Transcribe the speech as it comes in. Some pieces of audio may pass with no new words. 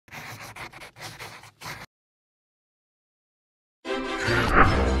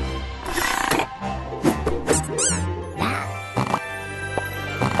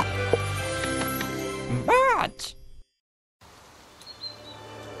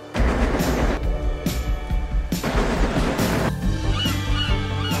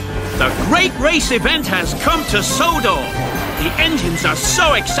great race event has come to Sodor. The engines are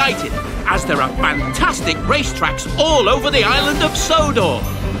so excited as there are fantastic racetracks all over the island of Sodor.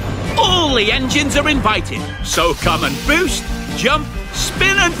 All the engines are invited, so come and boost, jump,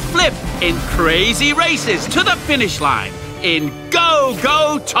 spin and flip in crazy races to the finish line in Go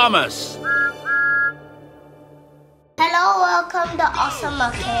Go Thomas. Hello, welcome to Awesome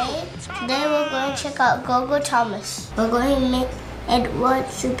Arcade. Today we're going to check out Go Go Thomas. We're going to make Edward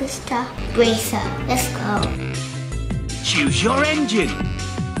Superstar Racer. Let's go. Choose your engine.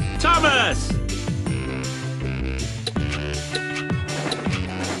 Thomas!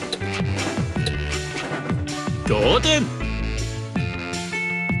 Gordon.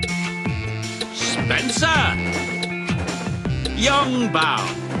 Spencer. Youngbow.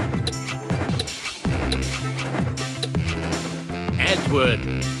 Edward.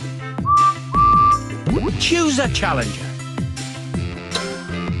 Choose a challenger.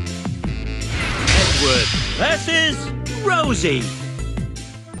 Edward versus Rosie.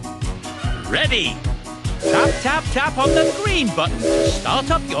 Ready. Tap, tap, tap on the green button to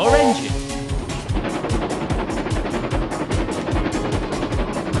start up your engine.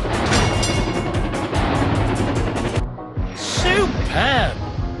 Superb!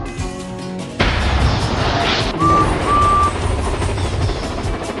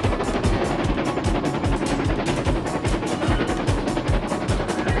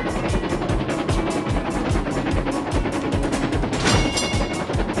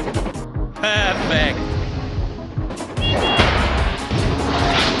 Perfect!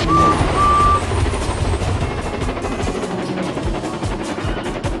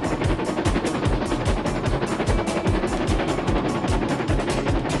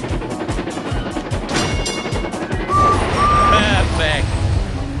 Perfect!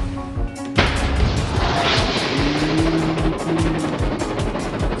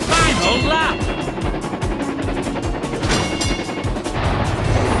 Final lap!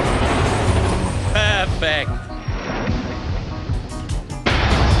 Perfect!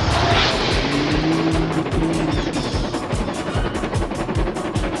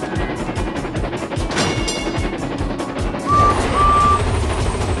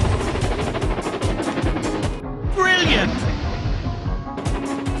 Brilliant!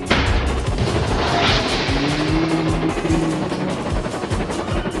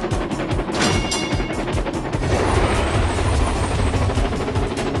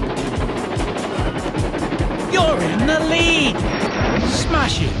 You're in the lead!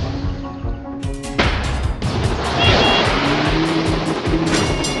 Smash it!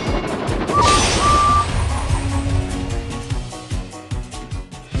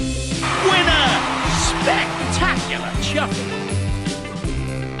 Winner! Spectacular chuffing!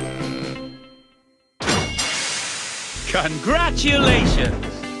 Congratulations!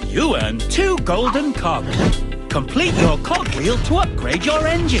 You earned 2 golden cogs. Complete your cogwheel to upgrade your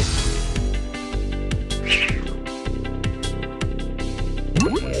engine.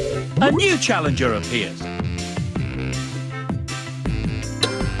 A new challenger appears.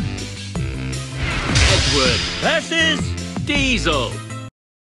 Edward versus Diesel.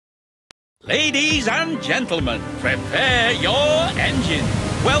 Ladies and gentlemen, prepare your engine.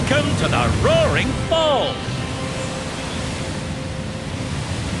 Welcome to the Roaring Falls.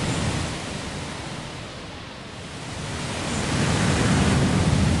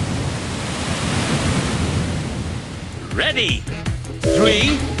 Ready?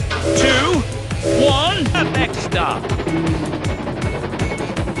 3, 2, 1. Perfect start.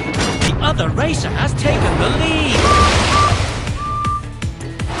 The other racer has taken the lead.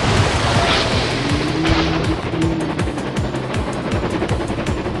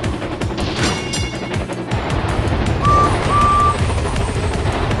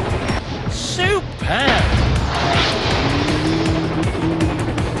 Superb.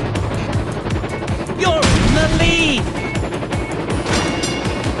 You're in the lead.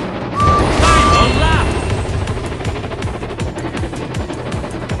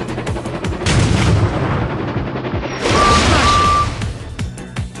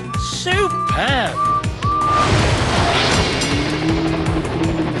 Superb!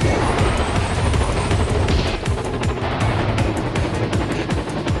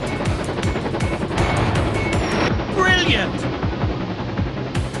 Brilliant!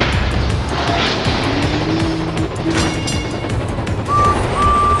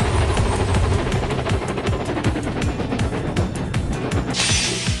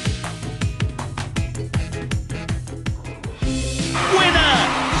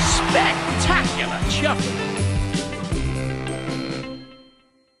 Spectacular chuffing!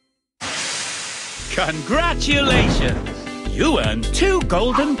 Congratulations! You earned 2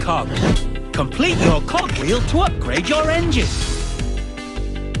 golden cogs. Complete your cogwheel to upgrade your engine.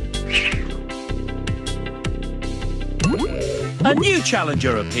 A new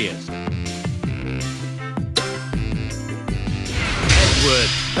challenger appears. Edward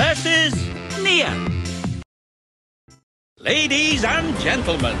versus Nia. Ladies and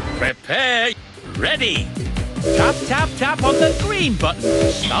gentlemen, prepare. Ready. Tap, tap, tap on the green button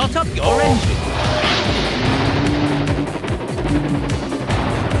to start up your engine.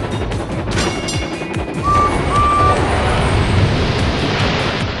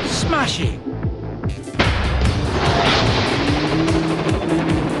 Smashing.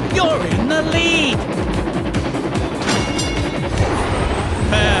 You're in the lead.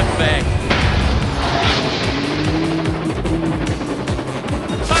 Perfect.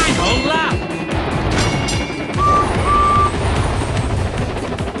 Final lap.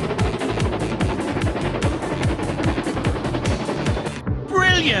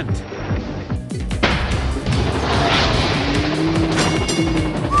 Brilliant.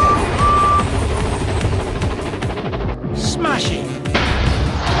 Smashing.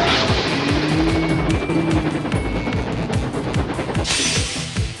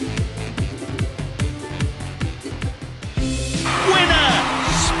 Winner!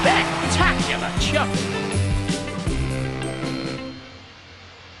 Spectacular chuffing.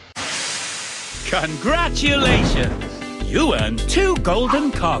 Congratulations! You earned 2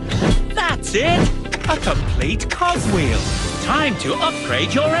 golden cogs. That's it! A complete cogwheel. Time to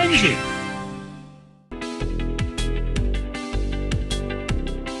upgrade your engine.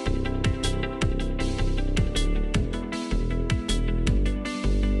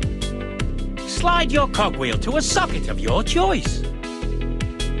 Slide your cogwheel to a socket of your choice.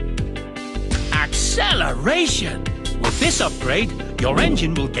 Acceleration! With this upgrade, your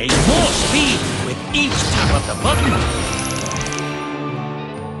engine will gain more speed with each tap of the button.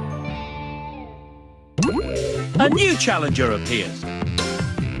 A new challenger appears.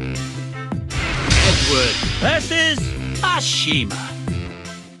 Edward versus Ashima.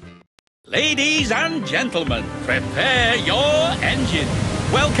 Ladies and gentlemen, prepare your engine.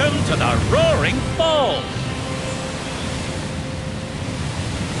 Welcome to the Roaring Falls.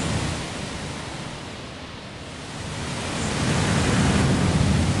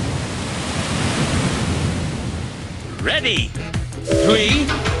 Ready? 3,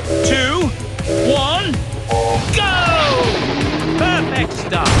 2, 1, go! Perfect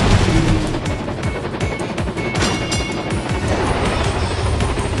start.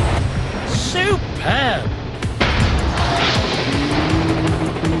 Superb.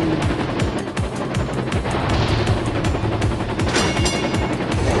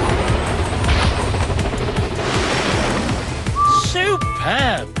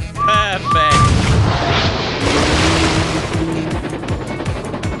 Superb. Perfect.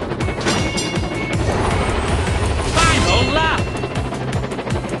 Final lap.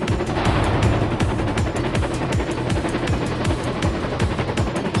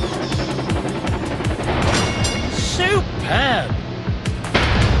 Superb.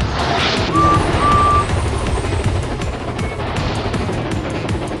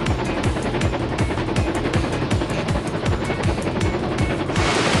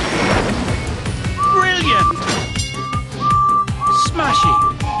 Brilliant. Smashing.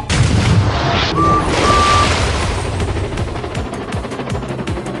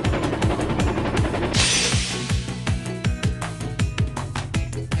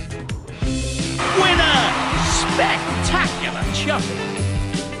 Winner! Spectacular chuffing.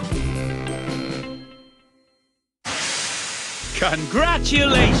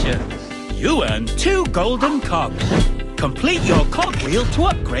 Congratulations! You earned 2 golden cogs. Complete your cogwheel to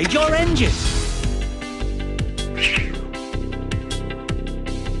upgrade your engine.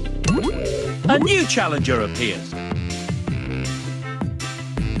 A new challenger appears.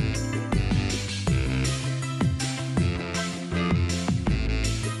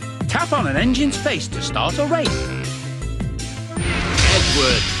 Tap on an engine's face to start a race.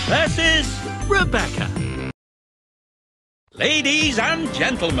 Edward versus Rebecca. Ladies and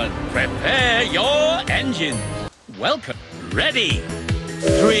gentlemen, prepare your engines. Welcome. Ready?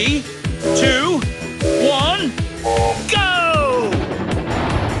 3, 2, 1, go!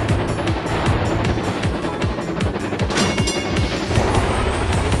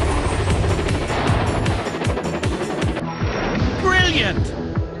 Brilliant! 2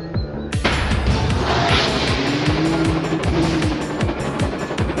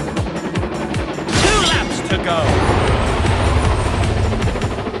 laps to go.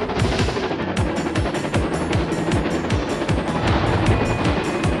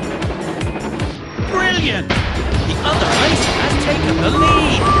 Brilliant! The other racer has taken the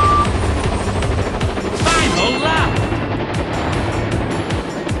lead. Final lap.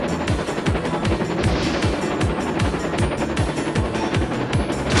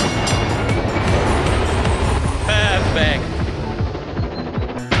 Perfect.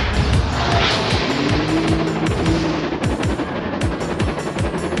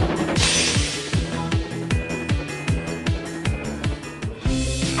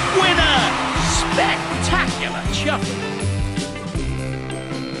 Winner! Spectacular shuffle.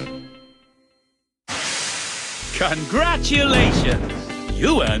 Congratulations!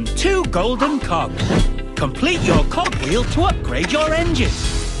 You earned 2 golden cogs. Complete your cogwheel to upgrade your engine.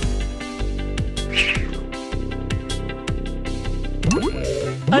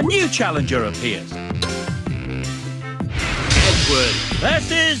 A new challenger appears. Edward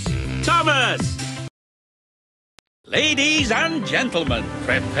versus Thomas. Ladies and gentlemen,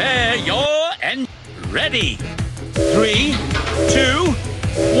 prepare your engine. Ready? 3, 2,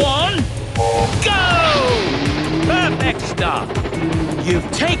 1, go! Perfect start. You've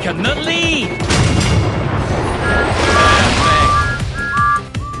taken the lead. Perfect.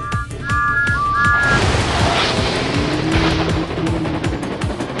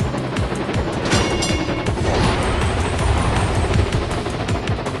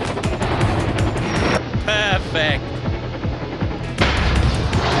 Perfect.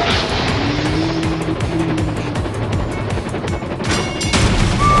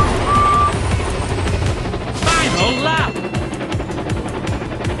 Final lap.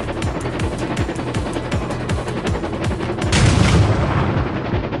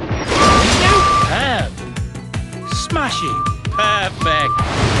 Superb. Smashing. Perfect.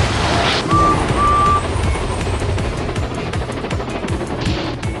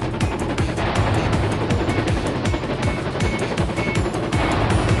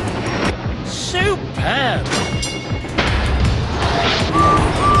 Superb!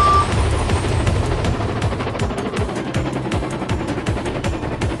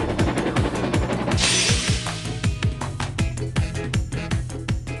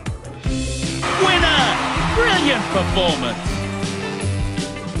 Winner! Brilliant performance!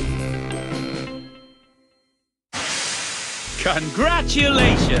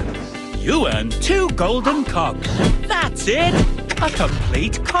 Congratulations! You earned 2 golden cogs. That's it! A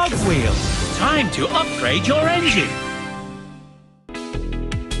complete cogwheel. Time to upgrade your engine.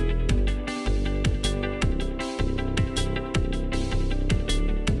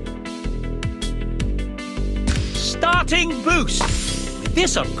 Starting boost. With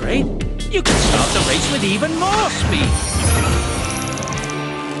this upgrade, you can start the race with even more speed.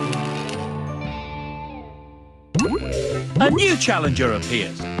 A new challenger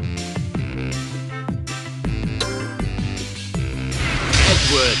appears.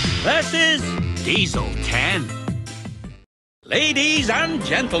 Edward versus Diesel 10. Ladies and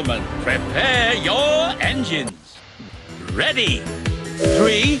gentlemen, prepare your engines. Ready?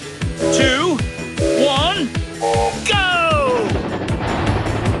 3, 2, 1, go!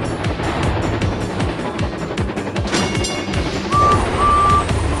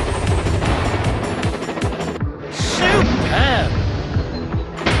 Superb!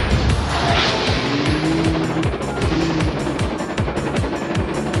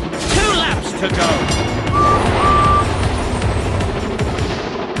 To go.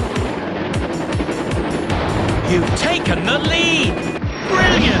 You've taken the lead.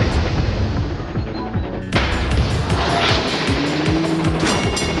 Brilliant.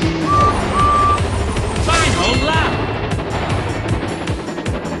 Final lap.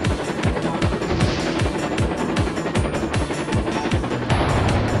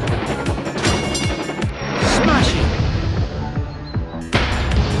 Smashing.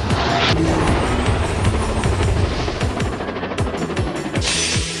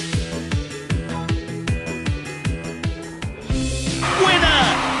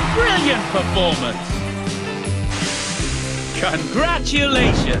 Brilliant performance!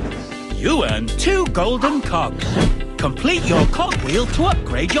 Congratulations! You earned 2 golden cogs. Complete your cogwheel to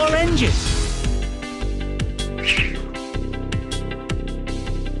upgrade your engine.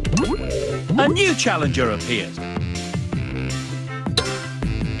 A new challenger appears.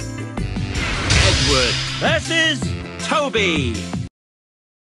 Edward versus Toby.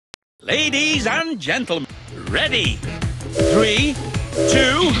 Ladies and gentlemen, ready? 3,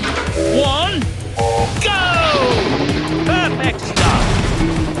 2, 1, go! Perfect start.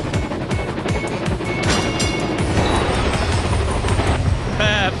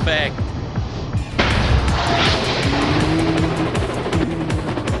 Perfect.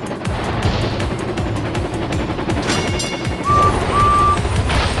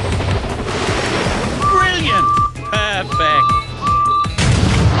 Brilliant. Perfect.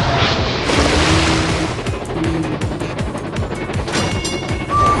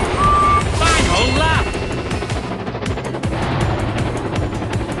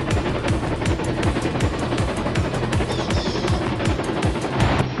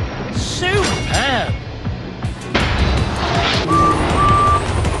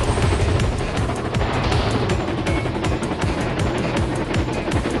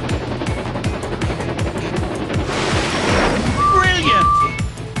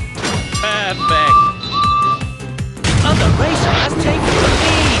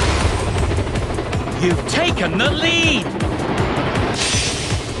 taken the lead.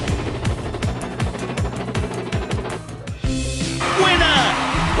 Winner!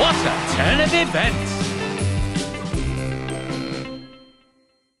 What a turn of events!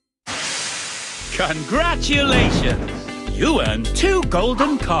 Congratulations! You earned 2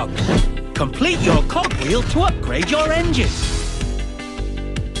 golden cogs. Complete your cogwheel to upgrade your engine.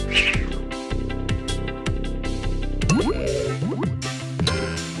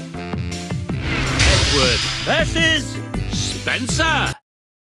 Edward versus Spencer.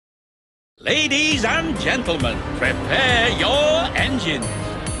 Ladies and gentlemen, prepare your engines.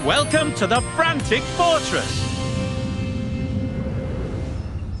 Welcome to the Frantic Fortress.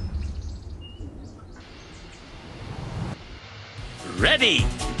 Ready?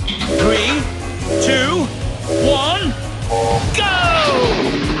 3, 2, 1, go!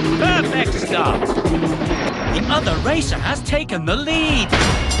 Perfect start. The other racer has taken the lead.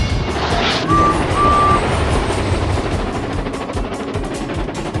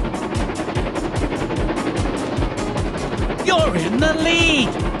 You're in the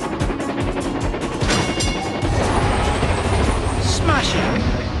lead. Smashing.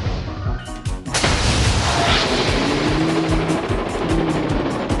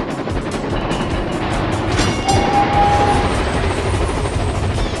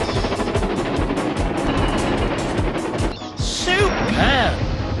 Superb.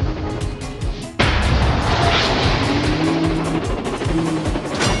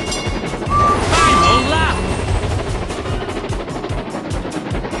 Final lap.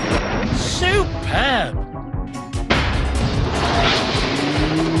 Superb!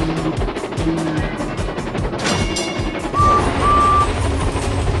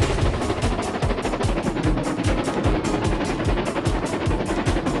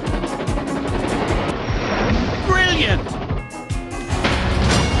 Brilliant!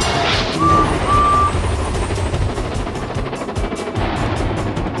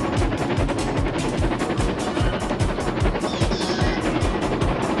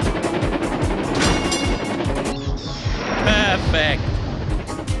 Perfect.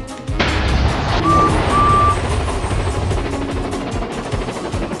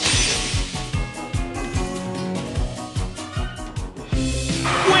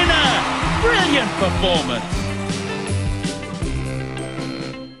 Winner! Brilliant performance.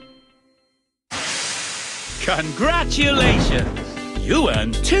 Congratulations! You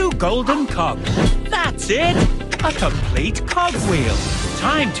earned 2 golden cogs. That's it! A complete cogwheel.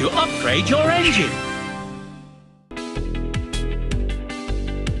 Time to upgrade your engine.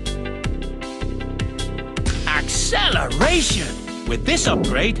 Acceleration! With this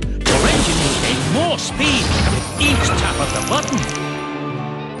upgrade, your engine will gain more speed with each tap of the button.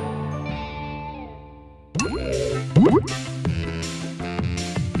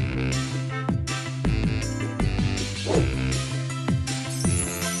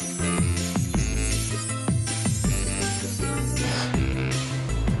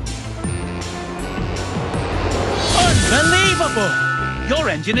 Unbelievable! Your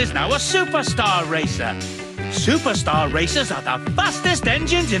engine is now a superstar racer. Superstar racers are the fastest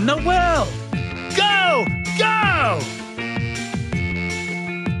engines in the world. Go! Go!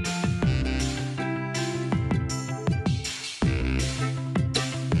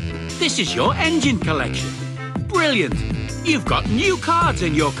 This is your engine collection. Brilliant! You've got new cards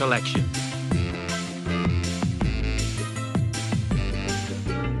in your collection.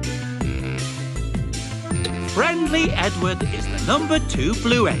 Friendly Edward is the number 2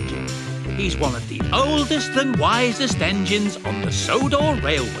 blue engine. He's one of the oldest and wisest engines on the Sodor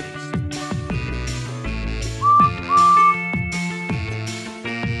railways.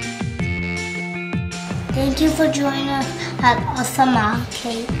 Thank you for joining us at Awesome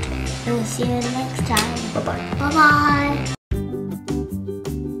Arcade. We'll see you next time. Bye-bye. Bye-bye.